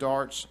fiery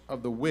darts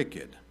of the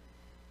wicked.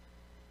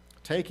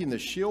 Taking the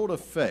shield of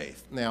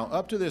faith. Now,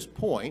 up to this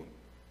point,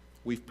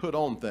 we've put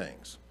on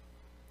things.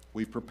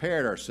 We've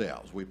prepared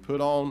ourselves. We've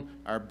put on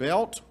our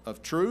belt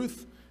of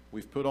truth.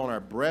 We've put on our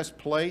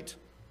breastplate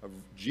of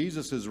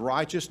Jesus'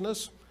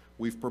 righteousness.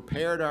 We've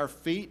prepared our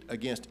feet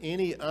against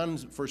any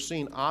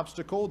unforeseen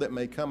obstacle that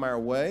may come our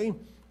way,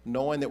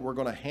 knowing that we're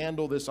going to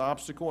handle this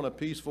obstacle in a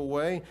peaceful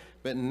way.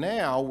 But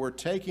now we're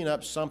taking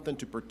up something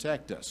to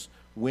protect us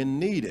when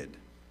needed.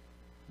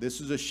 This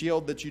is a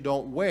shield that you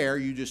don't wear.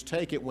 You just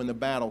take it when the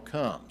battle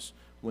comes.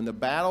 When the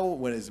battle,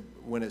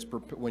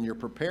 when you're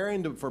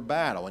preparing for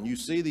battle and you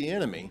see the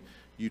enemy,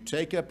 you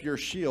take up your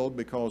shield,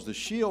 because the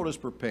shield is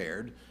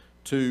prepared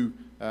to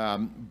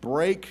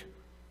break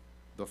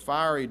the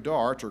fiery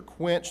darts, or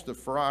quench the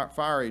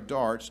fiery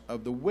darts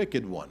of the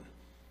wicked one.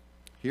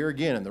 Here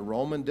again, in the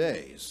Roman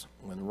days,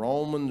 when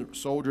Roman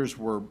soldiers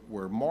were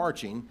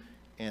marching,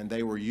 and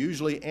they were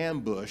usually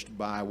ambushed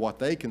by what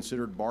they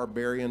considered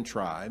barbarian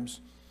tribes,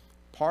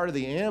 part of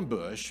the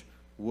ambush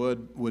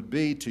would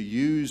be to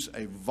use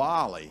a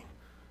volley,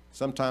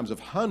 sometimes of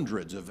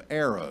hundreds of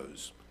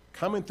arrows,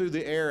 coming through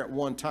the air at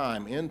one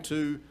time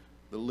into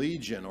the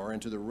legion or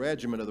into the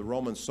regiment of the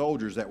Roman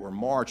soldiers that were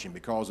marching,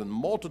 because in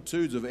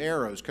multitudes of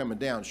arrows coming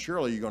down,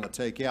 surely you're going to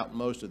take out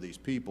most of these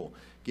people,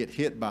 get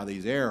hit by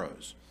these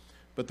arrows.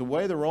 But the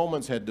way the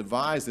Romans had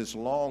devised this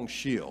long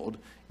shield,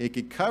 it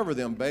could cover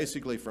them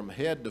basically from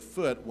head to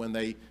foot when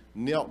they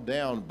knelt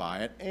down by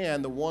it,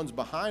 and the ones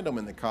behind them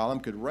in the column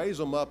could raise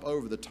them up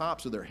over the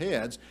tops of their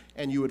heads,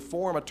 and you would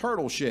form a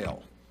turtle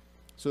shell.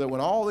 So that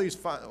when all these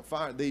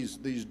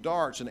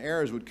darts and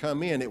arrows would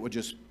come in, it would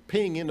just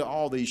ping into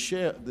all these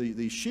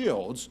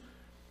shields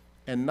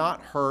and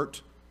not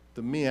hurt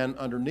the men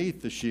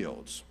underneath the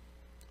shields.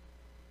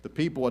 The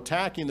people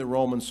attacking the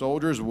Roman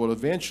soldiers would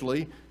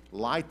eventually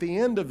light the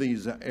end of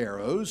these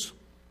arrows,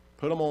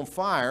 put them on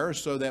fire,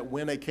 so that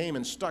when they came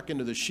and stuck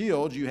into the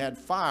shields, you had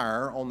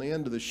fire on the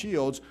end of the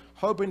shields,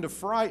 hoping to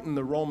frighten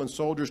the Roman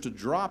soldiers to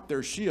drop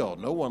their shield.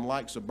 No one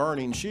likes a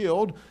burning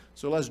shield,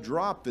 so let's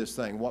drop this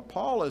thing. What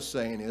Paul is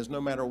saying is,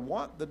 no matter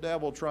what the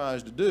devil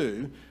tries to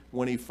do,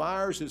 when he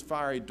fires his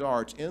fiery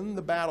darts in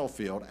the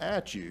battlefield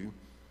at you,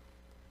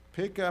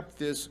 pick up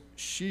this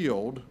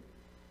shield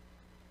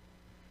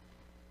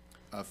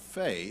of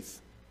faith,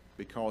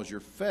 because your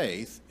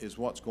faith is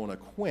what's going to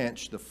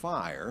quench the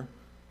fire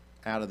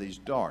out of these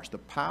darts. The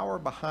power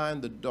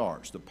behind the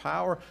darts, the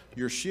power,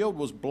 your shield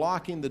was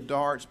blocking the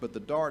darts, but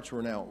the darts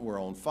were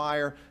on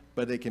fire,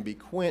 but it can be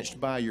quenched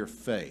by your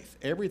faith.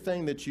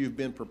 Everything that you've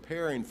been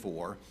preparing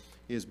for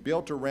is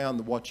built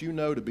around what you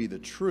know to be the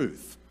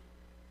truth.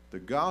 The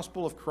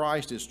gospel of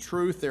Christ is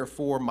truth,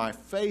 therefore my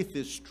faith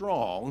is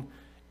strong,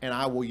 and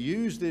I will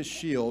use this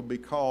shield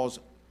because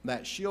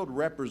that shield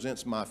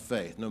represents my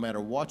faith. No matter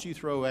what you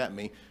throw at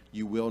me,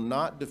 you will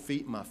not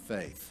defeat my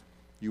faith.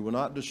 You will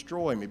not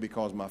destroy me,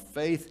 because my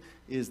faith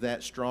is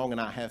that strong, and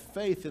I have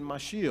faith in my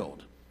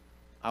shield.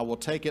 I will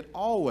take it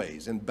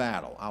always in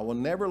battle. I will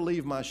never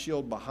leave my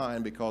shield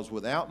behind, because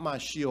without my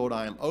shield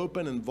I am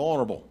open and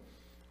vulnerable.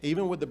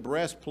 Even with the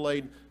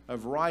breastplate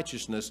of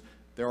righteousness,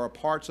 there are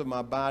parts of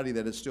my body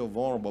that is still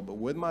vulnerable, but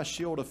with my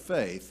shield of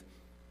faith,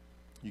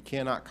 you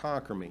cannot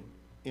conquer me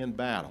in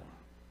battle.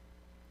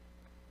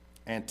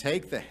 And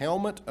take the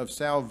helmet of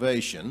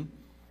salvation,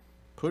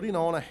 putting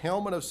on a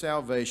helmet of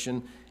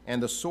salvation,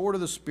 and the sword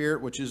of the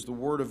Spirit, which is the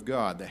Word of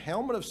God. The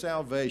helmet of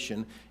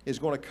salvation is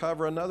going to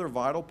cover another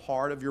vital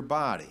part of your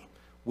body.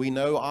 We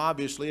know,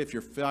 obviously, if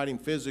you're fighting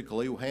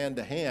physically, hand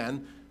to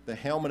hand, the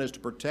helmet is to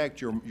protect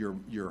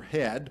your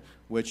head,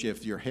 which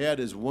if your head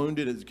is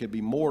wounded, it could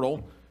be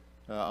mortal,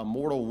 a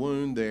mortal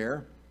wound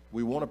there.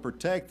 We want to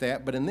protect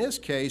that. But in this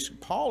case,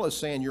 Paul is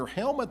saying your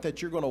helmet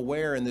that you're going to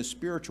wear in this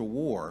spiritual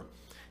war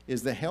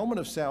is the helmet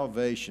of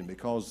salvation,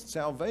 because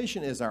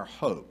salvation is our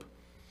hope.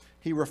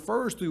 He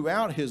refers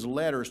throughout his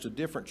letters to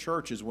different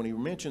churches. When he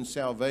mentions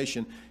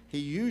salvation, he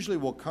usually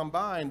will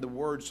combine the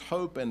words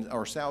hope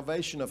or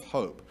salvation of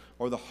hope,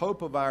 or the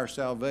hope of our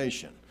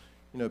salvation.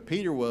 You know,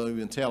 Peter will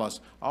even tell us,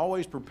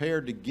 always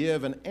prepared to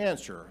give an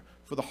answer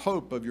for the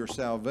hope of your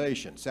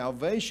salvation.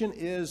 Salvation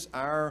is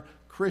our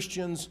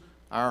Christians,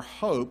 our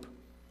hope,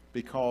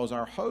 because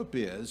our hope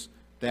is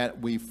that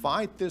we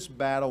fight this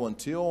battle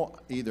until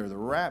either the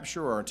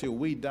rapture or until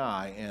we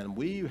die, and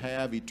we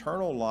have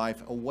eternal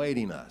life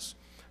awaiting us.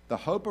 The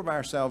hope of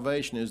our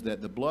salvation is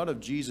that the blood of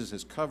Jesus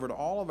has covered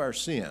all of our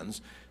sins.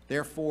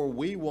 Therefore,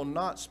 we will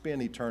not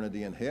spend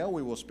eternity in hell.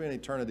 We will spend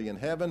eternity in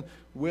heaven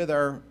with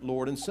our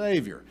Lord and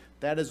Savior.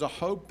 That is a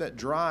hope that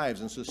drives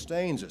and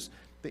sustains us.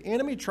 The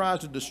enemy tries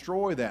to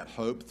destroy that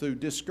hope through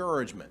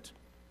discouragement.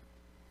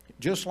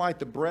 Just like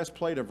the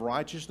breastplate of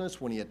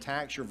righteousness, when he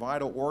attacks your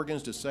vital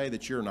organs to say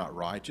that you're not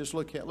righteous,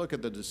 look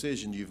at the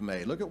decision you've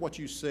made. Look at what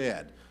you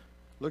said.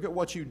 Look at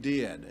what you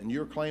did, and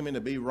you're claiming to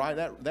be right.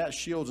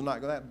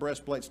 That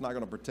breastplate's not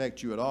going to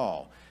protect you at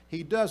all.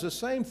 He does the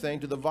same thing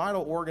to the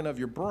vital organ of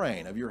your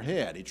brain, of your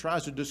head. He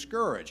tries to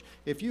discourage.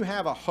 If you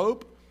have a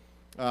hope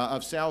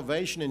of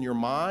salvation in your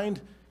mind,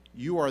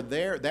 you are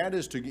there. That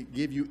is to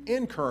give you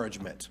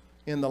encouragement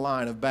in the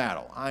line of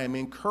battle. I am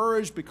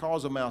encouraged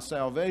because of my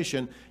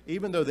salvation,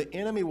 even though the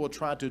enemy will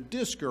try to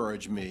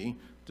discourage me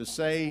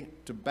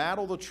to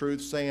battle the truth,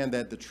 saying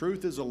that the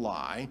truth is a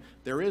lie.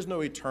 There is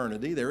no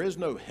eternity. There is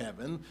no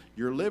heaven.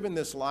 You're living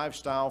this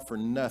lifestyle for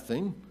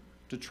nothing,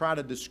 to try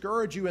to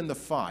discourage you in the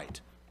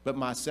fight. But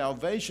my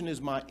salvation is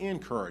my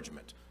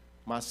encouragement.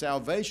 My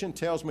salvation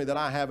tells me that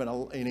I have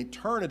an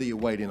eternity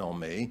awaiting on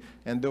me,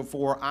 and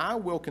therefore I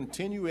will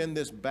continue in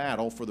this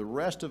battle for the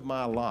rest of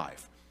my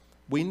life.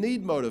 We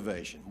need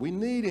motivation. We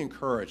need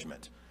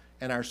encouragement.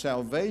 And our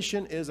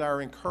salvation is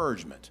our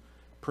encouragement.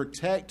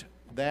 Protect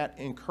that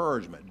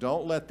encouragement.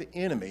 Don't let the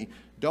enemy,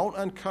 don't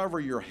uncover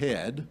your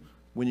head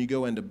when you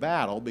go into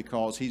battle,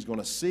 because he's going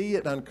to see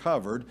it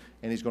uncovered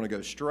and he's going to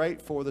go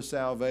straight for the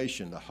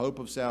salvation, the hope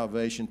of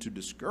salvation, to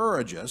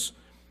discourage us.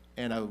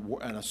 And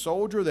a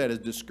soldier that is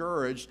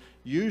discouraged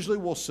usually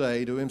will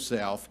say to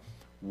himself,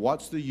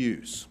 what's the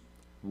use?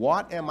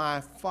 What am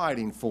I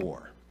fighting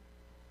for?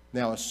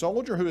 Now, a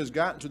soldier who has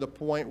gotten to the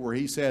point where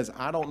he says,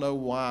 I don't know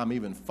why I'm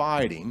even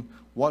fighting,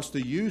 what's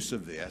the use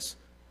of this?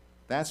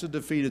 That's a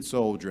defeated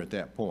soldier at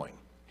that point.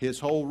 His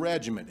whole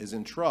regiment is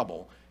in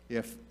trouble.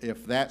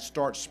 If that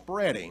starts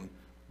spreading,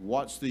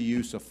 what's the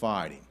use of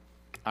fighting?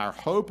 Our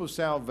hope of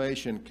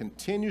salvation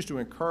continues to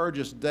encourage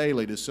us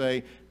daily to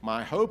say,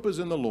 my hope is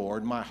in the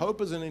Lord, my hope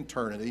is in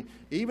eternity,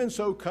 even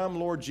so come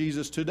Lord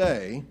Jesus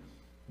today.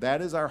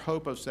 That is our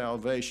hope of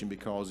salvation,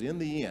 because in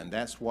the end,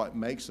 that's what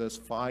makes us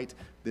fight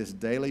this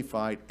daily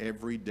fight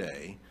every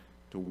day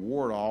to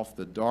ward off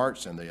the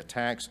darts and the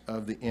attacks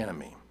of the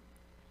enemy.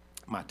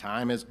 My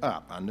time is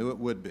up. I knew it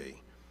would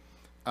be.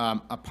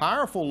 A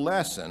powerful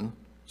lesson,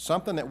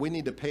 something that we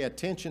need to pay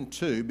attention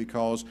to,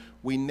 because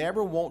we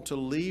never want to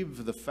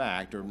leave the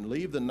fact or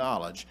leave the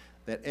knowledge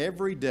that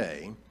every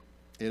day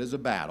it is a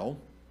battle,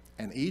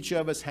 and each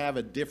of us have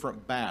a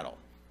different battle.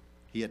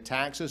 He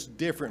attacks us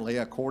differently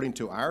according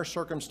to our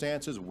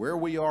circumstances, where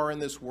we are in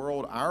this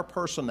world, our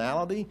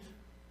personality.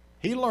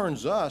 He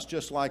learns us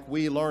just like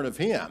we learn of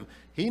him.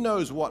 He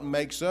knows what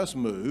makes us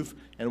move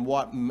and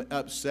what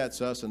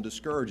upsets us and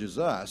discourages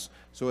us.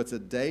 So it's a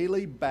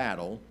daily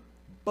battle.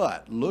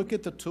 But look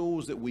at the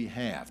tools that we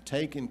have.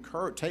 Take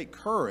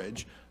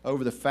courage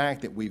over the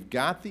fact that we've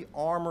got the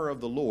armor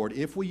of the Lord.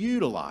 If we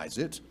utilize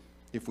it,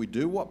 if we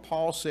do what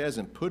Paul says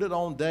and put it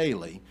on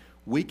daily,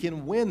 we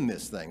can win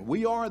this thing.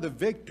 We are the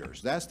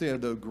victors. That's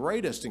the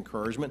greatest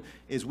encouragement,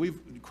 is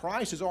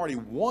Christ has already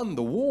won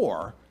the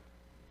war.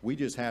 We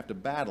just have to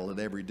battle it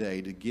every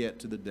day to get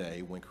to the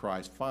day when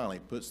Christ finally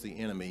puts the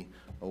enemy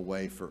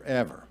away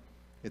forever.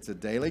 It's a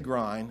daily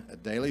grind, a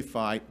daily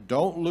fight.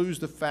 Don't lose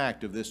the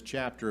fact of this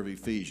chapter of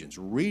Ephesians.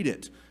 Read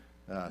it,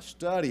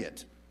 study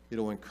it.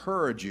 It'll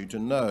encourage you to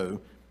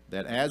know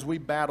that as we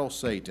battle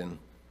Satan,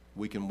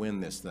 we can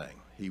win this thing.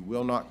 He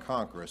will not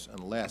conquer us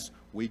unless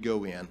we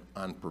go in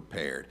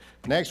unprepared.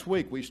 Next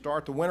week, we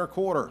start the winter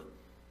quarter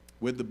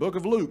with the book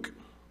of Luke.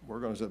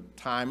 We're going to,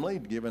 timely,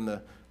 given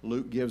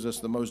Luke gives us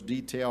the most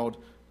detailed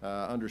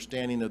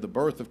understanding of the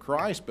birth of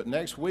Christ. But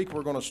next week,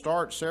 we're going to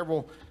start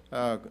several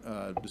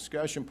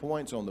discussion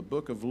points on the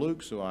book of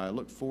Luke. So I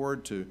look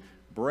forward to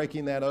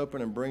breaking that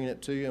open and bringing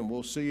it to you, and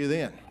we'll see you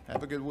then.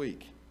 Have a good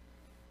week.